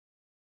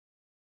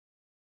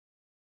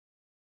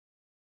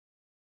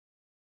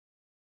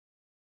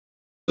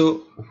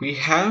So we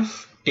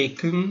have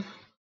taken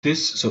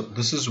this. So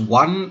this is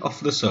one of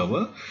the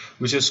server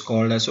which is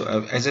called as, so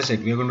as I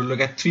said, we are going to look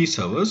at three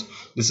servers.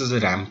 This is a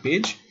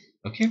Rampage,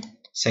 okay.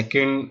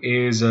 Second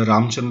is a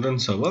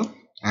Ramchandran server,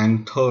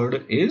 and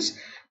third is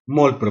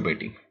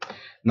Molprobity.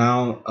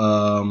 Now,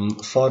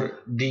 for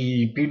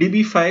the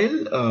PDB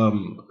file,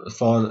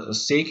 for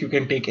sake, you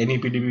can take any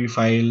PDB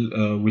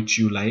file which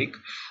you like,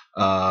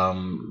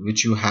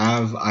 which you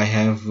have. I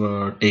have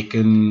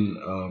taken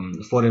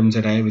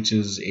 4MZI, which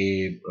is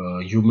a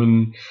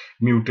human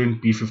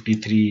mutant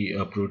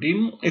P53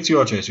 protein. It's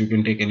your choice. You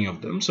can take any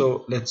of them.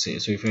 So let's say,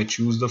 so if I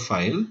choose the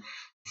file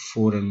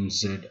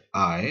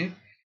 4MZI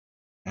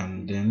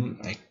and then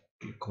I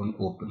click on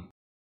open,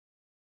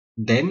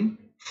 then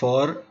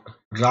for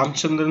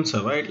Ramchandran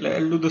server,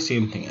 I'll do the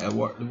same thing.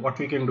 What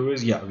we can do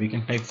is, yeah, we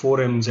can type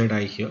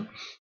 4MZI here.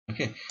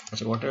 Okay,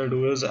 so what I'll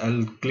do is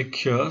I'll click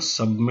here,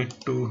 submit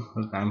to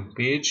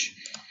Rampage.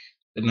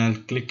 Then I'll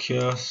click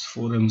here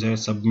 4MZI,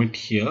 submit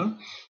here,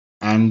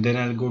 and then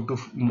I'll go to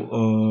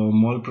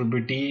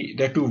Molprobity.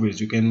 There are two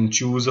ways. You can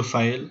choose a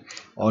file,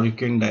 or you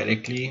can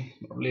directly,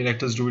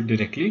 let us do it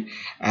directly,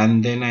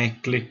 and then I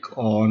click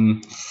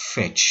on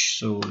fetch.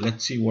 So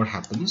let's see what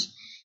happens.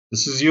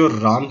 This is your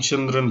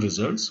Ramchandran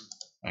results.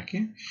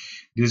 Okay,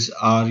 these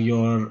are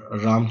your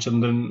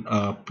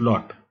Ramchandran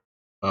plot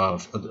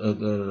of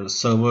the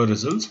server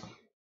results.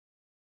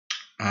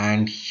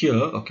 And here,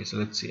 okay, so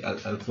let's see,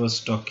 I'll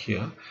first talk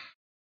here.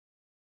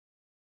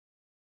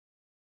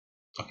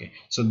 Okay,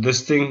 so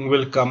this thing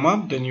will come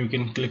up, then you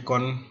can click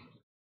on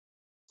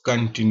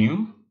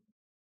continue.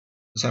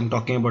 So I'm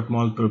talking about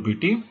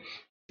Molprobity.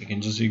 You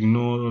can just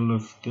ignore all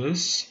of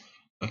this.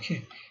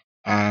 Okay,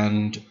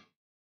 and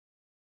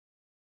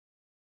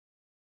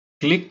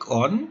click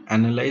on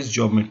analyze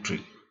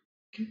geometry.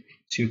 Okay,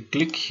 so you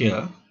click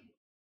here.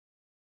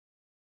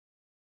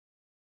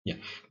 Yeah,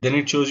 then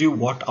it shows you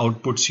what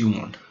outputs you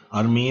want.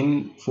 Our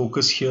main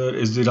focus here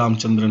is the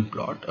Ramchandran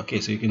plot. Okay,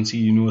 so you can see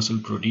universal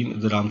protein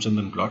is the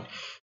Ramchandran plot.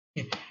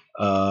 Okay.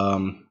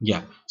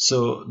 Yeah,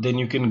 so then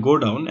you can go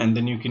down and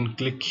then you can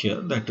click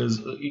here. That is,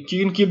 you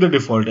can keep the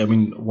default, I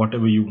mean,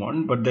 whatever you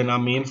want, but then our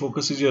main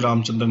focus is your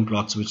Ramchandran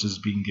plots, which is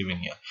being given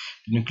here.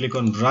 Then you click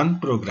on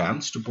run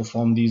programs to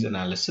perform these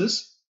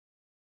analysis.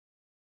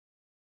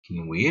 Can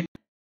you wait?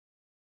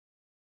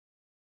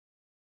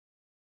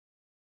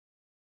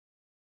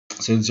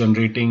 So it's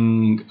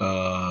generating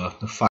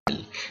the file.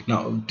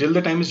 Now till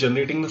the time it's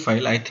generating the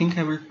file, I think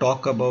I will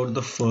talk about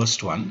the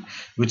first one,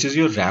 which is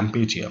your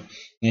Rampage here.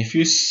 Now if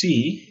you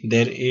see,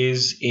 there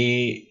is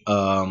a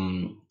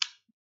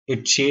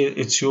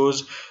it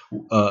shows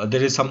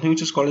there is something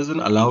which is called as an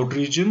allowed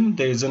region,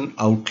 there is an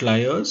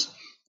outliers,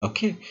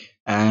 okay,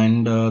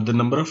 and the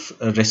number of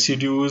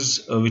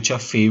residues which are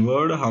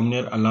favored, how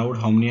many are allowed,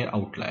 how many are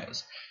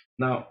outliers.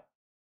 Now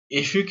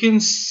if you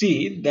can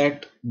see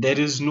that there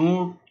is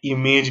no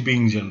image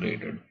being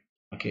generated,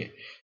 okay,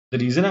 the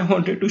reason I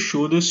wanted to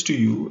show this to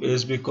you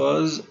is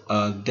because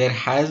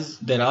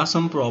there are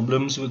some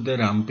problems with the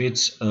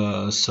Rampage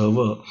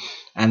server,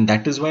 and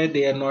that is why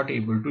they are not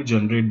able to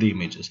generate the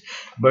images.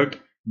 But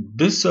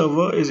this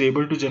server is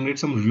able to generate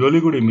some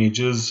really good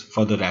images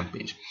for the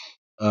Rampage,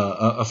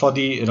 for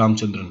the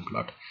Ramchandran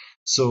plot.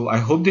 So I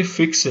hope they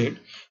fix it.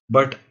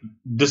 But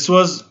this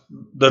was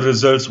the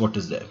results what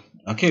is there,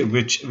 okay,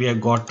 which we have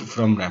got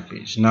from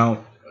Rampage.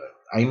 Now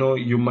I know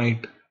you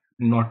might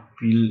not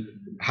feel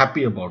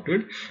happy about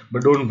it,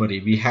 but don't worry,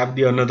 we have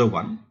the another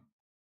one,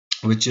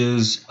 which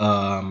is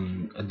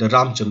the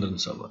Ramchandran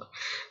server.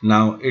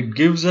 Now it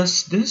gives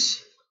us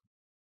this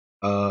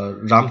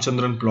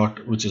Ramchandran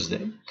plot which is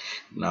there.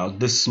 Now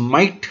this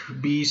might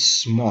be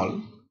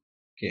small.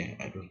 Okay,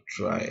 I will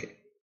try.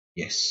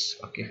 Yes,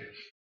 okay,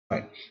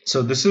 fine.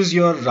 So this is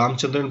your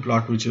Ramchandran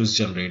plot which was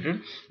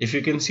generated. If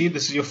you can see,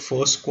 this is your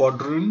first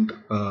quadrant,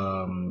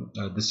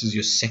 this is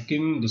your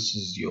second, this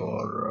is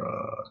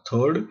your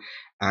third,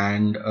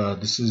 and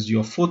this is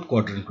your fourth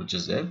quadrant which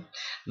is there.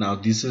 Now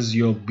this is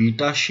your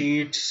beta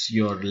sheets,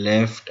 your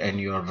left and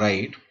your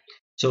right.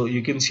 So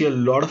you can see a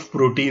lot of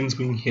proteins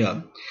being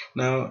here.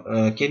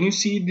 Now can you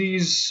see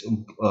these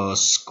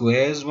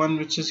squares one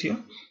which is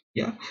here?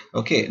 Yeah,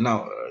 okay.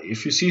 Now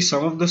if you see,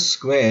 some of the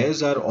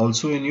squares are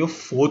also in your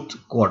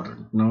fourth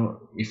quadrant. Now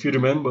if you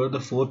remember, the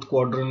fourth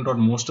quadrant or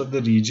most of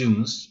the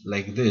regions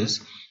like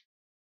this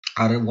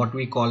are what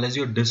we call as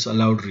your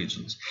disallowed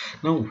regions.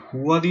 Now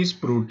who are these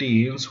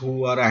proteins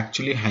who are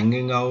actually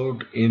hanging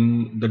out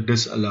in the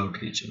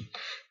disallowed region?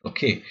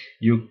 Okay,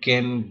 you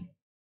can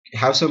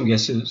have some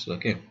guesses,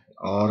 okay,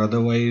 or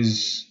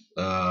otherwise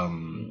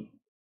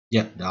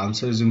yeah, the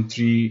answer is in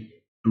 3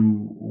 2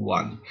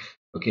 1.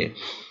 Okay,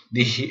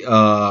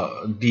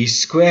 the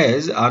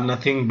squares are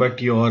nothing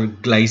but your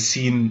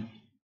glycine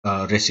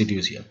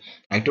residues here.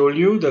 I told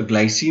you the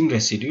glycine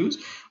residues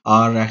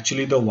are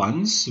actually the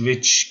ones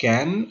which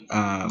can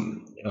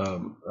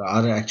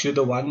are actually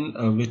the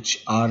one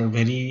which are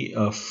very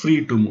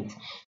free to move.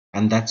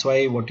 and that's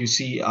why what you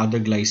see are the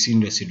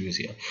glycine residues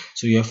here.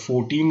 So you have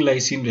 14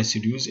 glycine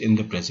residues in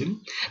the present,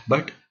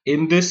 but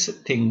in this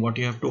thing what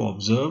you have to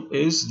observe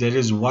is there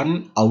is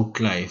one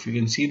outlier. If you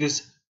can see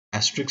this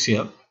asterisk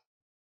here,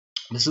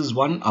 this is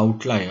one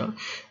outlier.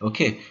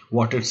 Okay,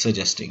 what it's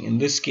suggesting in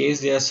this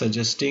case, they are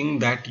suggesting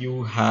that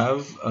you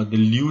have the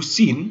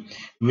leucine,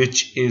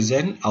 which is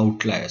an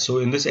outlier. So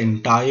in this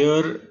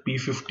entire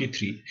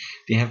P53,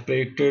 they have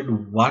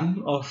predicted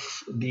one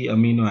of the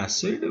amino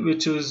acid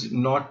which is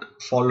not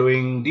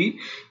following the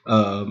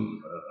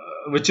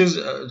which is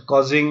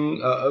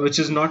causing which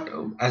is not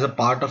as a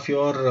part of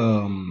your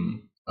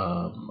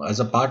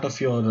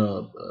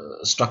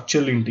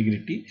structural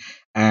integrity,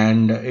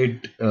 and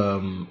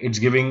it's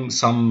giving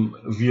some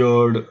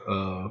weird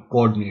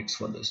coordinates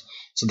for this.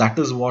 So that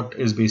is what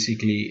is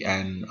basically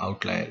an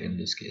outlier in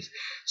this case.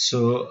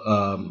 So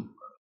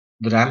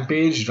the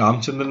Rampage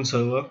Ramchandran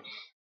server,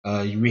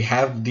 we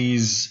have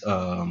these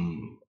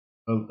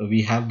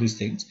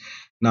things.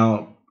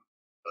 Now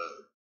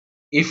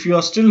if you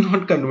are still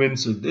not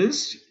convinced with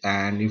this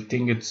and you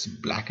think it's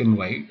black and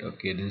white,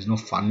 okay, there's no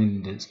fun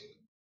in this,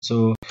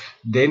 so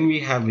then we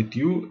have with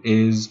you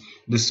is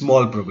the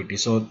small probability.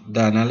 So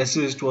the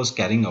analysis it was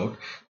carrying out,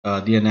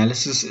 the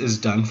analysis is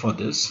done for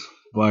this,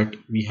 but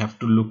we have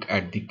to look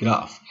at the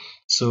graph.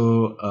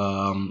 So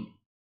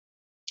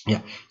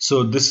yeah,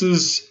 so this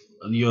is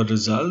your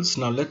results.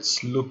 Now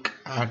let's look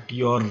at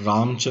your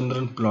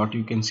Ramchandran plot.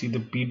 You can see the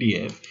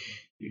PDF.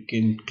 You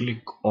can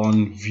click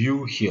on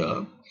view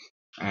here,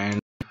 and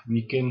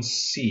we can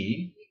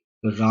see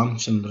the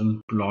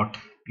Ramchandran plot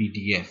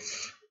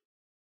PDF.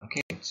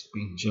 Okay, it's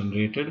been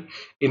generated.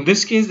 In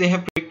this case, they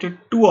have predicted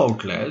two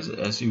outliers,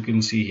 as you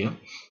can see here.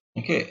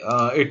 Okay,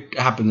 it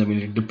happens. I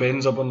mean, it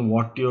depends upon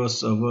what your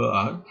server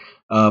are,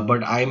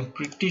 but I'm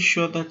pretty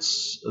sure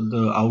that's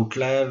the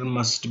outlier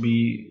must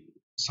be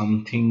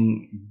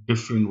something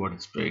different. What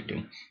it's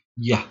predicting.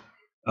 Yeah.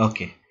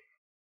 Okay.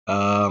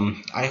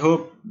 I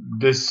hope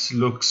this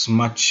looks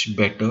much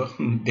better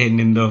than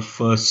in the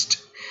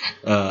first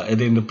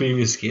than in the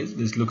previous case.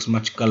 This looks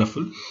much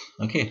colorful.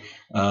 Okay,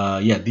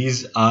 yeah,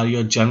 these are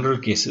your general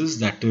cases.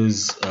 That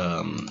is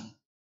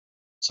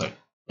sorry,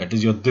 that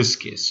is your this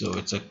case. So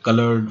it's a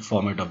colored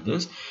format of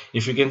this.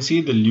 If you can see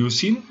the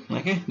leucine,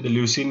 okay, the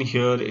leucine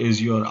here is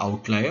your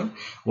outlier,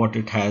 what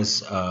it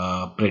has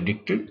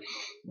predicted.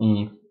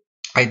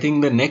 I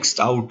think the next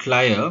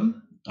outlier,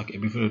 okay,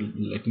 before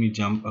let me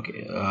jump,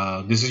 okay,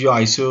 this is your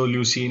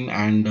isoleucine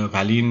and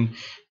valine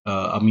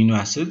amino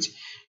acids.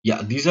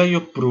 Yeah, these are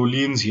your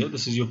prolines here.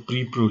 This is your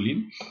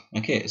pre-proline.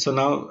 Okay, so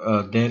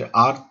now there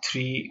are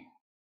three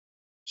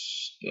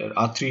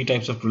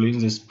types of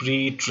prolines: is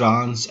pre,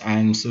 trans,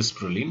 and cis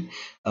proline.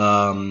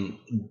 um,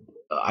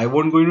 I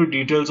won't go into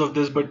details of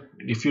this, but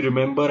if you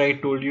remember, I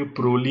told you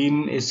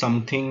proline is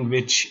something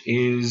which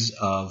is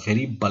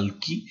very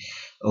bulky.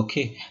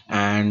 Okay,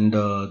 and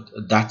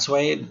that's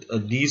why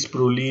these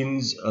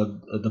prolines,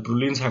 the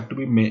prolines have to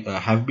be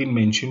have been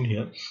mentioned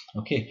here.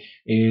 Okay,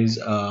 is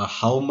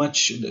how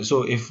much.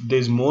 So if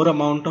there's more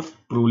amount of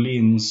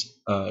prolines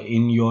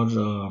in your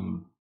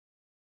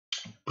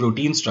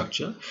protein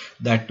structure,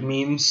 that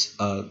means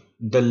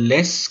the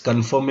less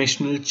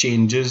conformational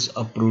changes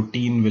a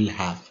protein will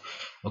have.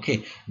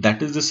 Okay,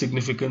 that is the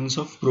significance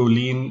of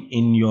proline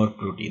in your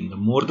protein. The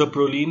more the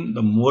proline,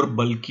 the more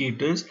bulky it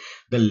is,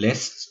 the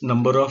less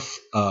number of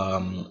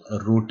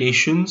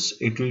rotations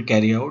it will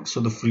carry out. So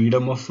the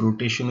freedom of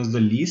rotation is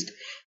the least,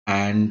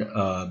 and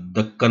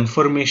the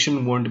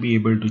conformation won't be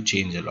able to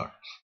change a lot.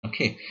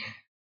 Okay,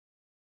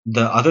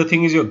 the other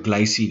thing is your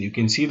glycine. You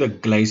can see the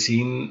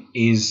glycine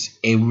is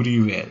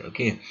everywhere.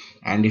 Okay,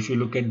 and if you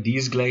look at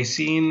these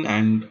glycine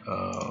and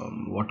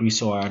what we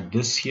saw at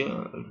this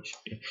here,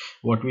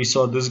 what we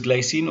saw this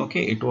glycine,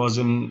 okay, it was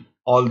in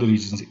all the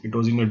regions, it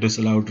was in a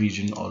disallowed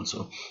region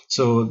also.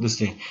 So this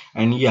thing,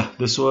 and yeah,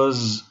 this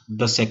was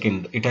the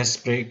second, it has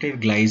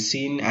predicted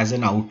glycine as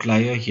an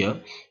outlier here.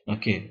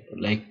 Okay,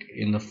 like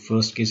in the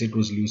first case it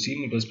was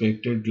leucine, it has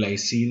predicted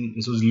glycine,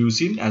 this was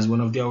leucine as one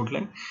of the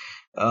outline.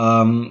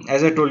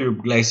 As I told you,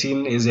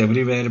 glycine is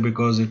everywhere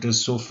because it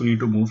is so free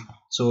to move,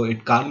 so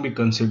it can't be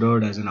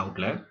considered as an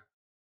outlier.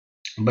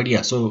 But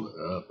yeah,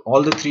 so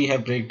all the three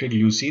have predicted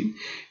leucine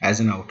as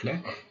an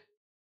outlier,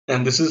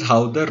 and this is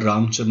how the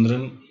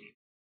Ramchandran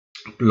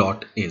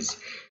plot is.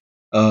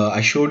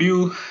 I showed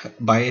you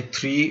by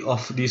three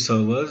of the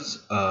servers.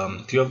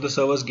 Three of the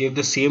servers gave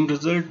the same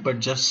result, but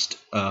just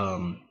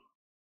how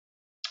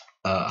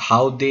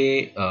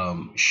they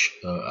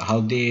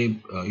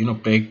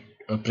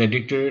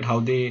predicted it, how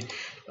they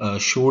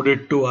showed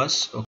it to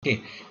us,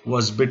 okay,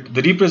 was bit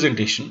the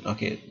representation,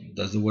 okay,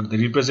 that's the word,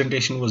 the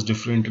representation was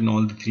different in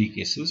all the three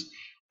cases.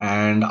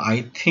 And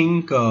I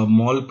think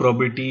mole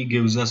probability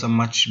gives us a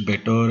much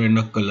better and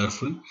a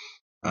colorful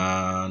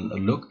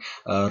look.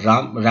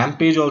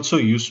 Rampage also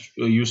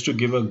used to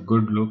give a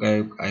good look.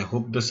 I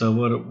hope the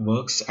server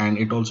works and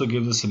it also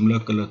gives a similar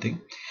color thing.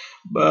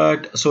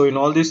 But so in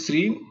all these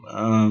three,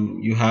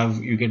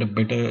 you get a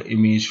better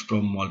image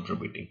from mole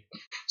probability.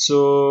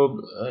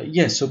 So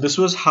yes, so this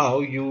was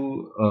how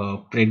you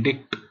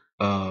predict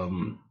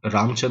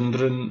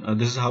Ramchandran.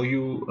 This is how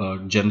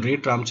you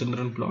generate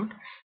Ramchandran plot,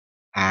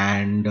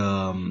 and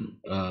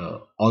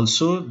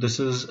also this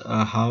is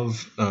how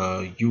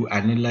you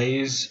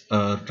analyze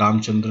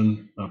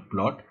Ramchandran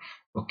plot.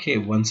 Okay,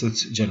 once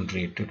it's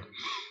generated.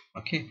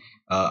 Okay,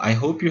 I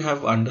hope you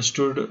have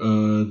understood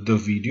the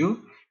video,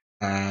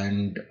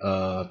 and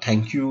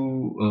thank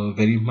you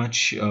very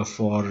much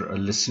for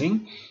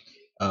listening.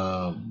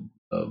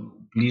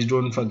 Please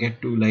don't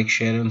forget to like,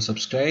 share, and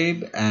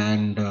subscribe.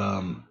 And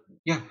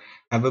yeah,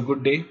 have a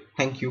good day.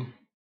 Thank you.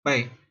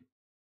 Bye.